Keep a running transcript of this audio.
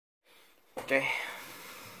Okay,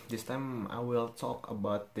 this time I will talk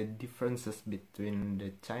about the differences between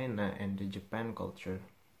the China and the Japan culture.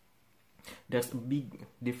 There's big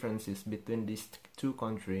differences between these two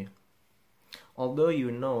countries. Although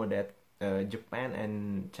you know that Japan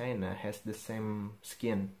and China has the same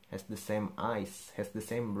skin, has the same eyes, has the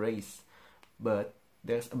same race, but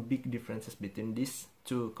there's a big differences between these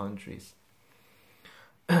two countries.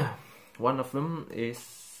 One of them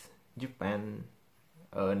is Japan,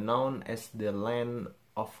 known as the land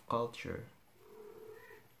of culture.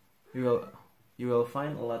 You will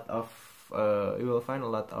find a lot of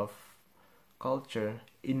culture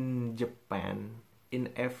in Japan. In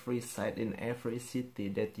every site, in every city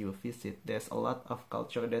that you visit, there's a lot of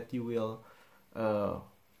culture that you will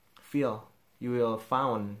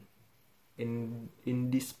found in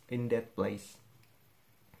that place.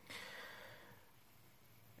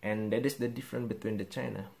 And that is the difference between the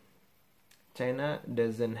China. China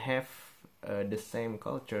doesn't have the same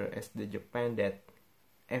culture as the Japan, that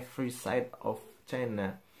every side of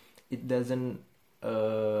China, it doesn't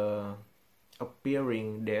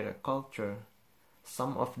appearing their culture.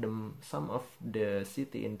 Some of the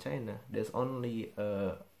city in China, there's only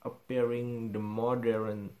appearing the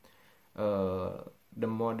modern era, the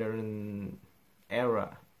modern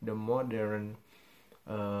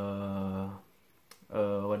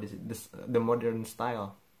the modern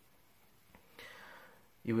style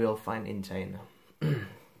you will find in China.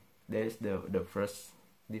 There is the first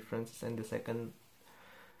difference, and the second,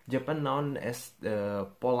 Japan known as the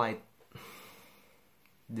polite.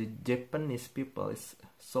 The Japanese people is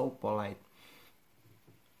so polite.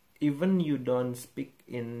 Even you don't speak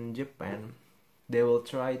in Japan, they will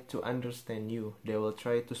try to understand you. They will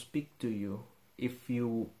try to speak to you if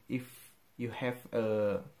you have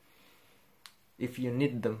if you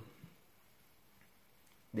need them.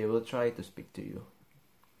 They will try to speak to you.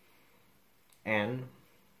 And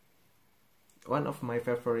one of my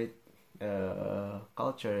favorite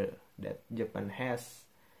culture that Japan has,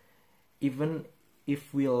 even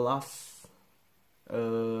if we lost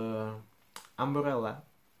umbrella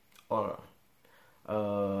or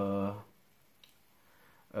a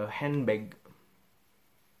handbag,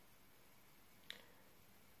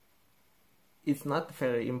 it's not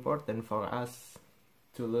very important for us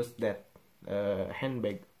to lose that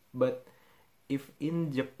handbag. But if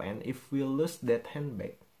in Japan, if we lose that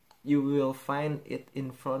handbag, you will find it in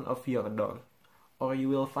front of your door, or you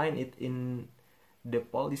will find it in the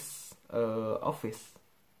police office.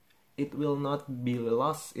 It will not be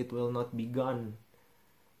lost, it will not be gone.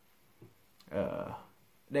 That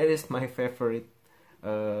is my favorite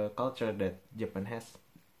culture that Japan has.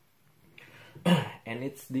 And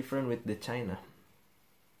it's different with the China.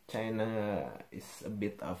 China is a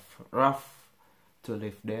bit of rough to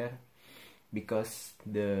live there, because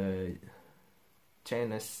the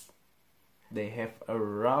Chinese, they have a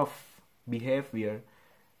rough behavior.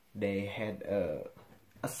 They had a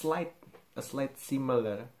slight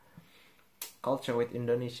similar culture with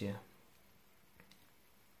Indonesia.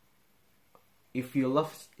 If you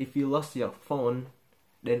lost your phone,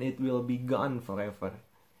 then it will be gone forever.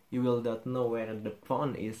 You will not know where the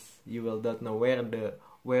phone is. You will not know where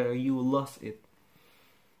you lost it.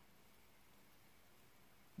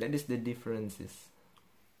 That is the differences.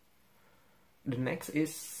 The next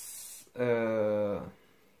is the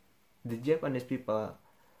Japanese people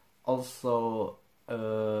also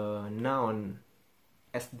known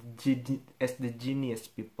as the genius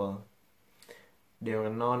people. They are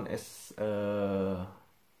known as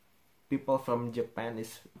people from Japan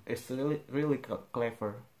is really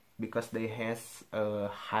clever, because they has a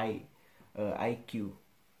high IQ.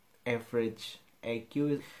 Average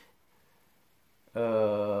IQ,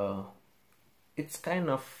 it's kind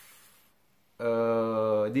of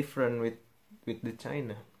different with the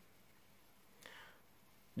China.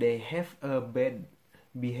 They have a bad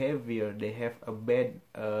behavior. They have a bad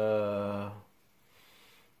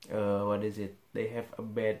they have a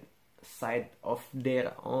bad side of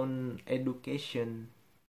their own education.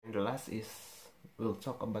 And the last is, we'll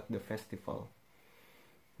talk about the festival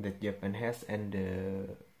that Japan has and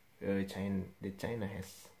China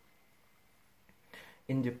has.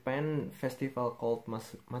 In Japan, festival called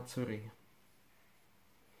Matsuri.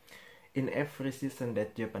 In every season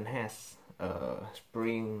that Japan has,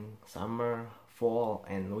 spring, summer, fall,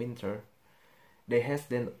 and winter, they has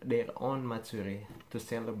their own Matsuri to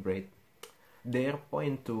celebrate. Their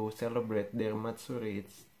point to celebrate their Matsuri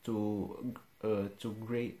is to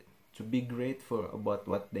be grateful about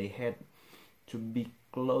what they had, to be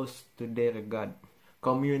close to their God,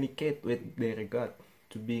 communicate with their God,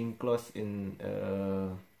 to being close in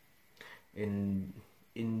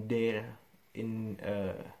their in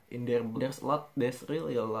there's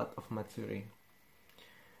really a lot of matsuri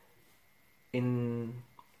in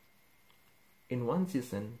one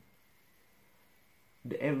season.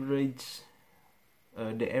 The average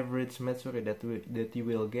matsuri that you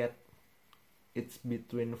will get, it's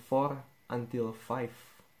between 4 until 5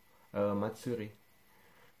 matsuri.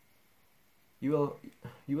 you will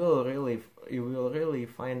you will really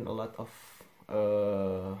find a lot of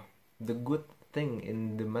the good thing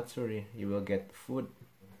in the matsuri. You will get food,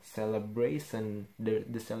 celebration,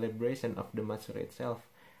 the celebration of the matsuri itself,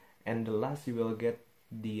 and the last you will get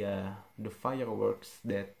the fireworks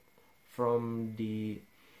that from the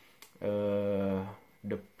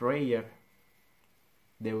prayer.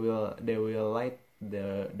 They will light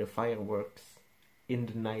the fireworks in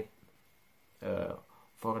the night, uh,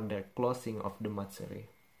 for the closing of the matsuri.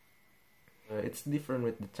 It's different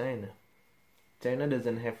with the China. China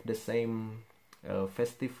doesn't have the same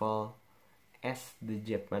festival as the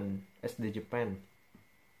Japan.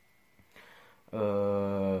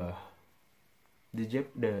 Uh,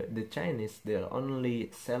 the Chinese, they only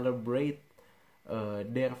celebrate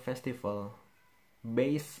their festival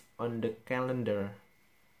based on the calendar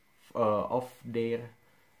of their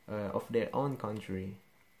own country.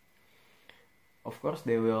 Of course,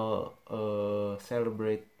 they will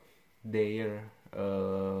celebrate their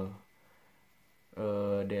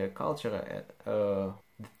uh, their culture at the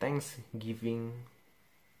Thanksgiving,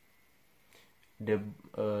 the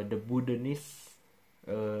the Buddhist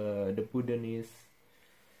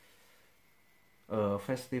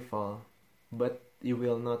festival, but you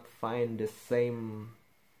will not find the same.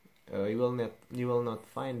 You will not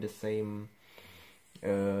find the same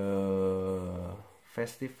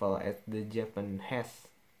festival as the Japan has.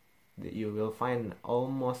 You will find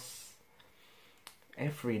almost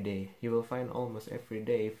every day. You will find almost every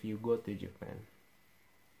day if you go to Japan.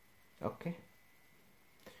 Okay,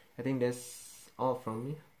 I think that's all from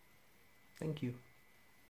me. Thank you.